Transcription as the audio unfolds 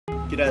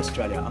G'day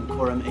Australia, I'm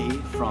Coram E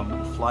from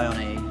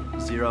FlyOnE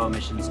Zero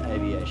Emissions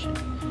Aviation.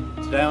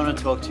 Today I want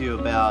to talk to you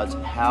about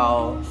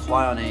how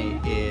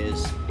FlyOnE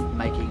is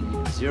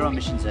making zero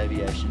emissions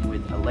aviation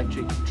with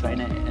electric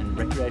trainer and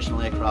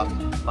recreational aircraft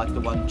like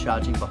the one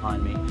charging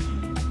behind me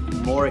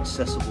more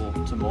accessible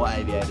to more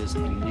aviators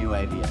and new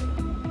aviators.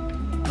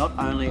 Not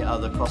only are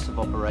the cost of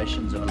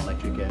operations of an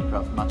electric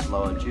aircraft much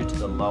lower due to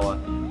the lower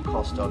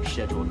cost of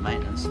scheduled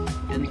maintenance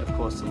and of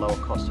course the lower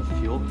cost of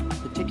fuel,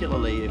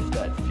 particularly if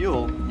that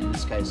fuel, in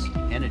this case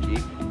energy,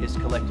 is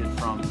collected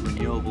from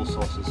renewable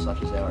sources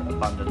such as our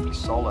abundant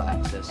solar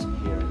access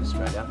here in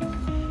Australia.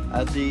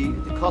 The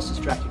cost is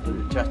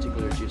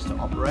drastically reduced to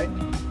operate.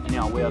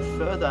 Now we are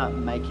further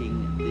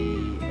making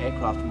the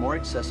aircraft more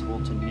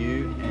accessible to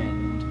new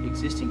and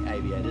existing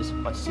aviators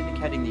by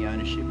syndicating the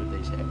ownership of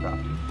these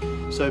aircraft.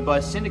 So by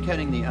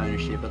syndicating the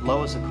ownership, it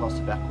lowers the cost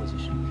of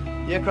acquisition.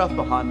 The aircraft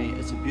behind me,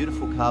 it's a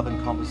beautiful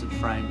carbon composite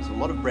frame. There's a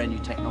lot of brand new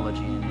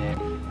technology in there.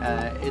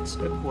 It's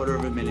a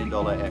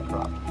 $250,000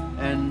 aircraft,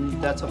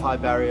 and that's a high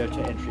barrier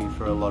to entry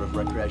for a lot of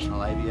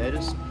recreational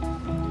aviators.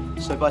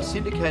 So by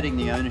syndicating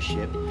the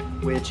ownership,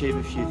 we achieve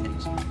a few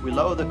things. We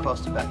lower the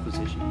cost of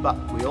acquisition, but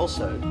we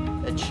also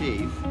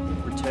achieve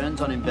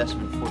returns on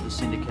investment for the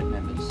syndicate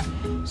members.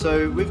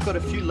 So we've got a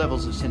few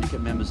levels of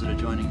syndicate members that are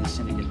joining the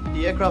syndicate.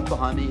 The aircraft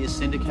behind me is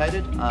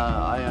syndicated.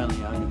 I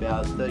only own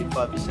about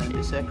 35% of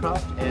this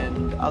aircraft,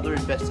 and other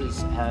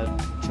investors have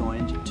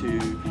joined to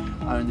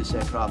own this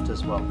aircraft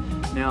as well.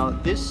 Now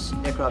this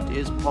aircraft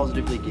is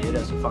positively geared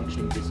as a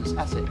functioning business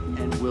asset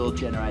and will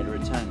generate a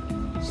return.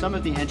 Some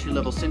of the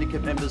entry-level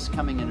syndicate members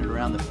coming in at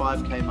around the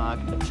 5K mark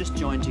have just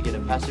joined to get a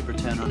passive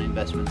return on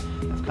investment,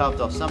 have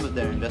carved off some of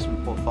their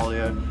investment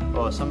portfolio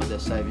or some of their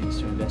savings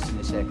to invest in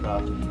this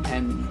aircraft,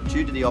 and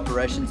due to the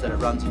operations that it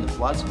runs in the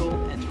flight school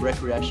and to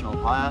recreational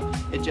hire,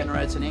 it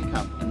generates an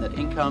income, and that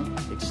income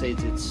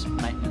exceeds its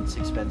maintenance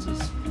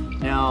expenses.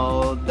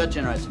 Now that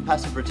generates a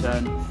passive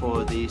return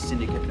for the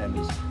syndicate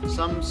members.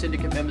 Some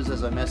syndicate members,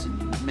 as I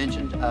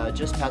mentioned, are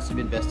just passive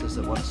investors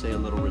that want to see a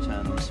little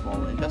return on a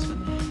small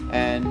investment,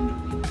 and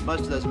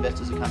most of those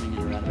investors are coming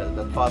in around about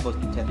the $5,000 or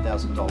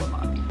 $10,000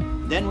 mark.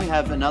 Then we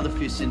have another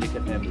few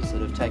syndicate members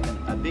that have taken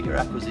a bigger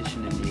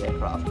acquisition in the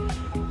aircraft.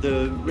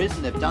 The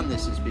reason they've done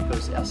this is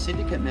because our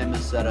syndicate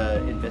members that are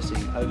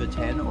investing over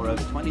 $10,000 or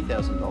over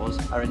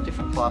 $20,000 are in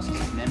different classes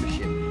of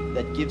membership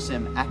that gives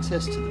them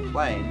access to the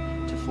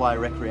plane to fly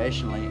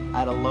recreationally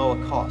at a lower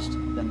cost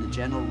than the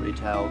general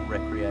retail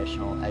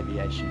recreational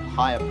aviation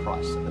higher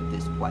price of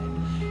this plane.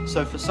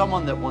 So for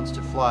someone that wants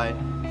to fly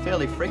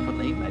fairly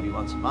frequently, maybe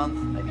once a month,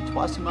 maybe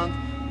twice a month,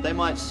 they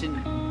might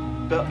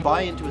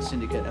buy into a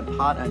syndicate and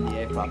part own the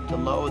aircraft to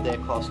lower their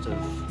cost of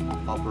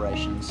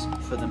operations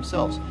for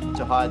themselves,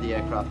 to hire the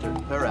aircraft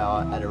per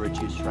hour at a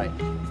reduced rate.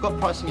 We've got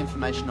pricing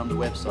information on the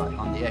website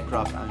on the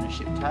aircraft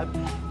ownership tab.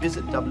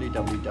 Visit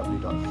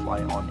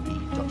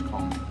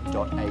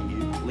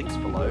www.flyone.com.au, links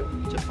below,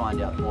 to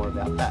find out more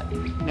about that.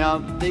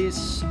 Now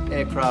these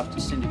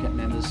aircraft syndicate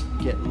members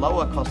get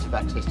lower cost of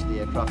access to the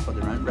aircraft for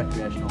their own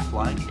recreational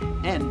flying,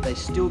 and they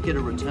still get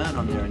a return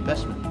on their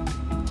investment.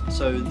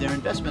 So their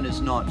investment is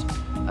not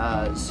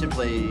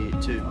simply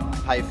to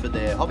pay for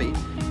their hobby.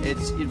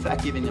 It's in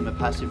fact giving them a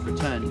passive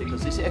return,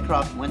 because this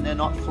aircraft, when they're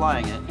not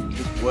flying it,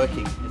 is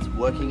working. It's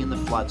working in the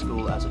flight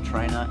school as a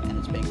trainer, and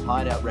it's being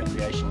hired out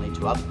recreationally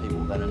to other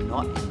people that are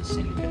not in the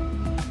syndicate.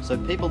 So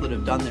people that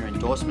have done their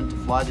endorsement to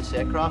fly this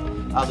aircraft,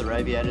 other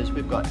aviators,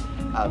 we've got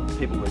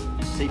people with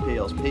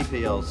CPLs,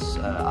 PPLs,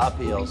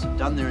 RPLs have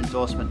done their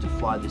endorsement to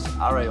fly this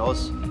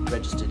RAOS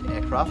registered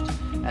aircraft,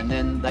 and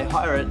then they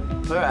hire it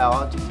per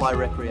hour to fly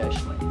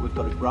recreationally. We've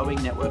got a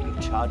growing network of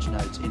charge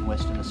nodes in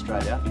Western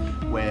Australia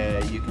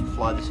where you can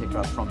fly this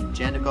aircraft from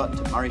Jandagot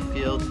to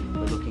Murrayfield.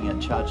 We're looking at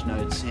charge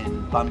nodes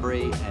in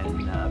Bunbury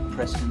and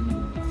Preston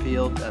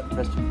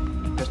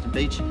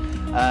Beach.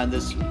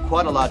 There's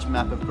quite a large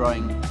map of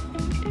growing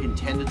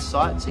intended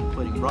sites,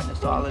 including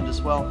Rottnest Island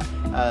as well.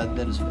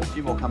 There's a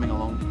few more coming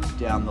along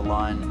down the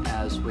line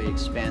as we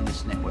expand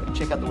this network.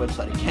 Check out the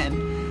website again,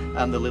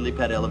 the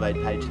Lilypad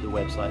Elevate page of the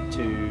website,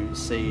 to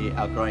see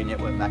our growing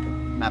network map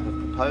of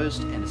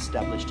proposed and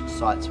established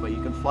sites where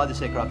you can fly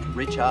this aircraft,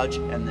 recharge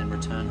and then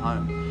return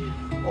home.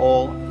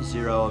 All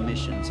zero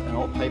emissions and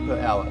all pay per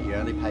hour. You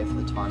only pay for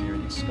the time you're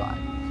in the sky.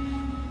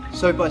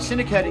 So by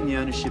syndicating the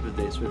ownership of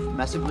this, we've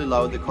massively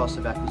lowered the cost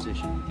of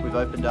acquisition. We've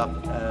opened up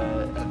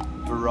a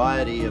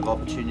variety of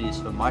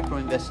opportunities for micro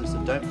investors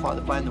that don't fly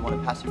the plane, that want a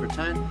passive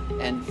return,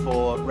 and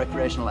for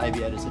recreational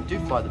aviators that do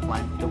fly the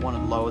plane, that want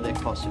to lower their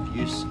cost of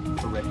use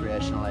for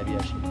recreational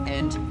aviation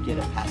and get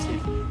a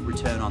passive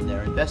return on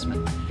their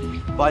investment.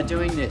 By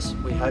doing this,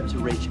 we hope to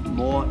reach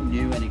more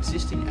new and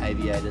existing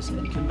aviators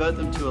and convert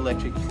them to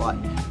electric flight.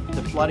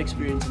 The flight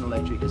experience in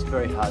electric is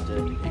very hard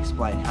to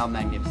explain how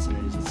magnificent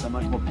it is. It's so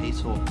much more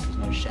peaceful. There's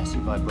no chassis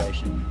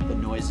vibration. The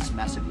noise is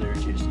massively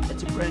reduced.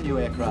 It's a brand new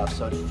aircraft,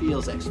 so it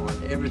feels excellent.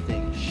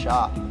 Everything is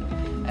sharp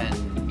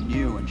and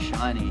new and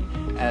shiny,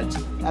 and it's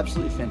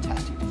absolutely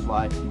fantastic to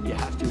fly. You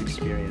have to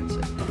experience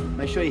it.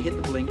 Make sure you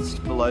hit the links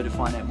below to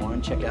find out more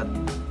and check out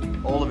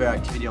all of our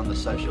activity on the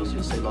socials.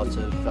 You'll see lots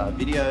of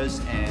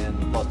videos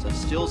and lots of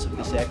stills of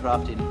this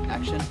aircraft in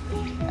action,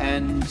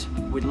 and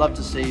we'd love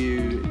to see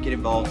you get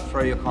involved.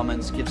 Throw your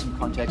comments, give some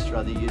context for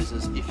other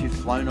users. If you've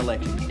flown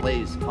electric,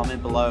 please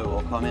comment below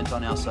or comment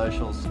on our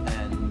socials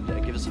and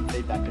give us some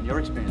feedback on your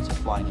experience of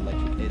flying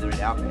electric, either in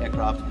our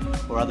aircraft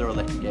or other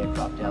electric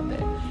aircraft out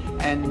there.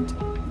 And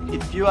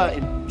if you are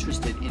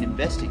interested in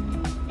investing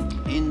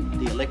in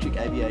the electric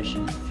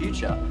aviation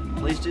future,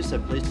 please do so.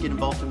 Please get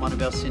involved in one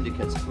of our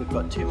syndicates. We've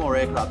got 2 more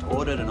aircraft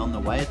ordered and on the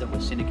way that we're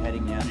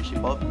syndicating the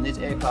ownership of, and these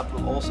aircraft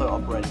will also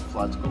operate in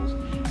flight schools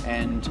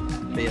and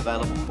be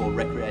available for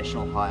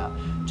recreational hire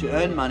to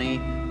earn money,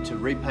 to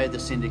repay the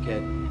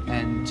syndicate,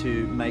 and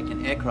to make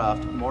an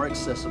aircraft more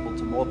accessible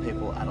to more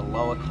people at a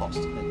lower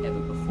cost than ever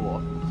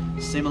before.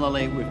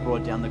 Similarly, we've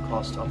brought down the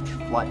cost of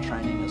flight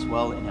training as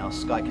well in our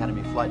Sky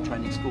Academy flight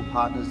training school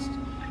partners.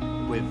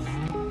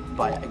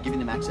 By giving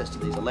them access to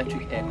these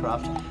electric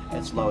aircraft,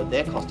 it's lowered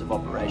their cost of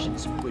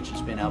operations, which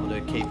has been able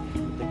to keep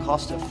the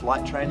cost of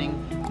flight training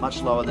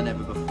much lower than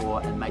ever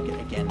before and make it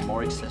again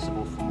more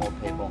accessible for more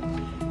people.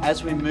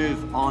 As we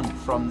move on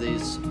from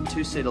these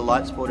 2-seater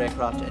light sport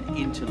aircraft and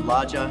into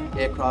larger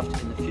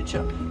aircraft in the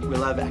future,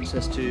 we'll have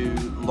access to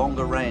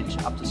longer range,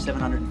 up to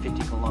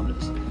 750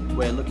 kilometers.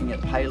 We're looking at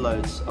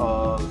payloads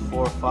of 400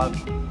 or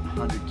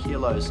 500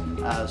 kilos,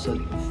 so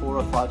 4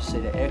 or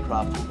 5-seater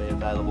aircraft will be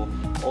available,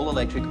 all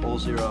electric, all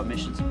zero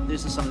emissions.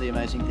 These are some of the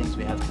amazing things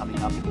we have coming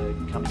up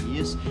in the coming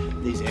years.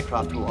 These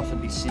aircraft will often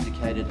be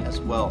syndicated as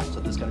well, so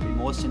there's going to be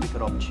more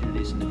syndicate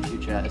opportunities in the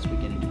future as we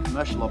get into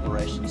commercial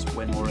operations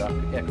when more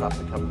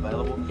aircraft become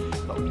available.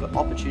 But we've got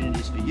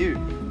opportunities for you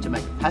to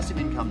make passive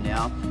income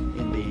now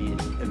in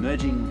the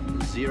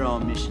emerging zero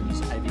emissions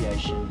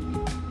aviation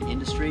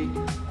industry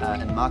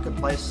and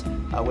marketplace.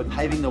 We're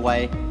paving the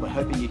way. We're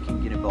hoping you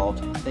can get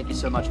involved. Thank you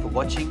so much for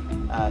watching.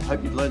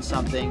 Hope you've learned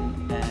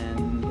something,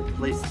 and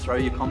please throw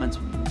your comments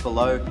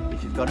below.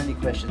 If you've got any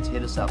questions,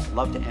 hit us up.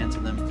 Love to answer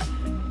them.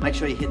 Make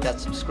sure you hit that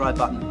subscribe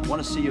button. We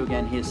want to see you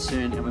again here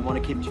soon, and we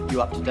want to keep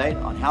you up to date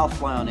on how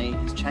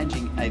FlyOnE is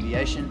changing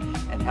aviation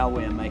and how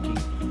we are making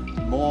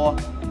more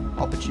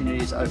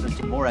opportunities open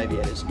to more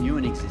aviators, new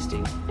and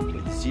existing,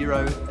 with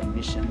zero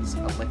emissions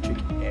electric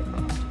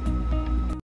aircraft.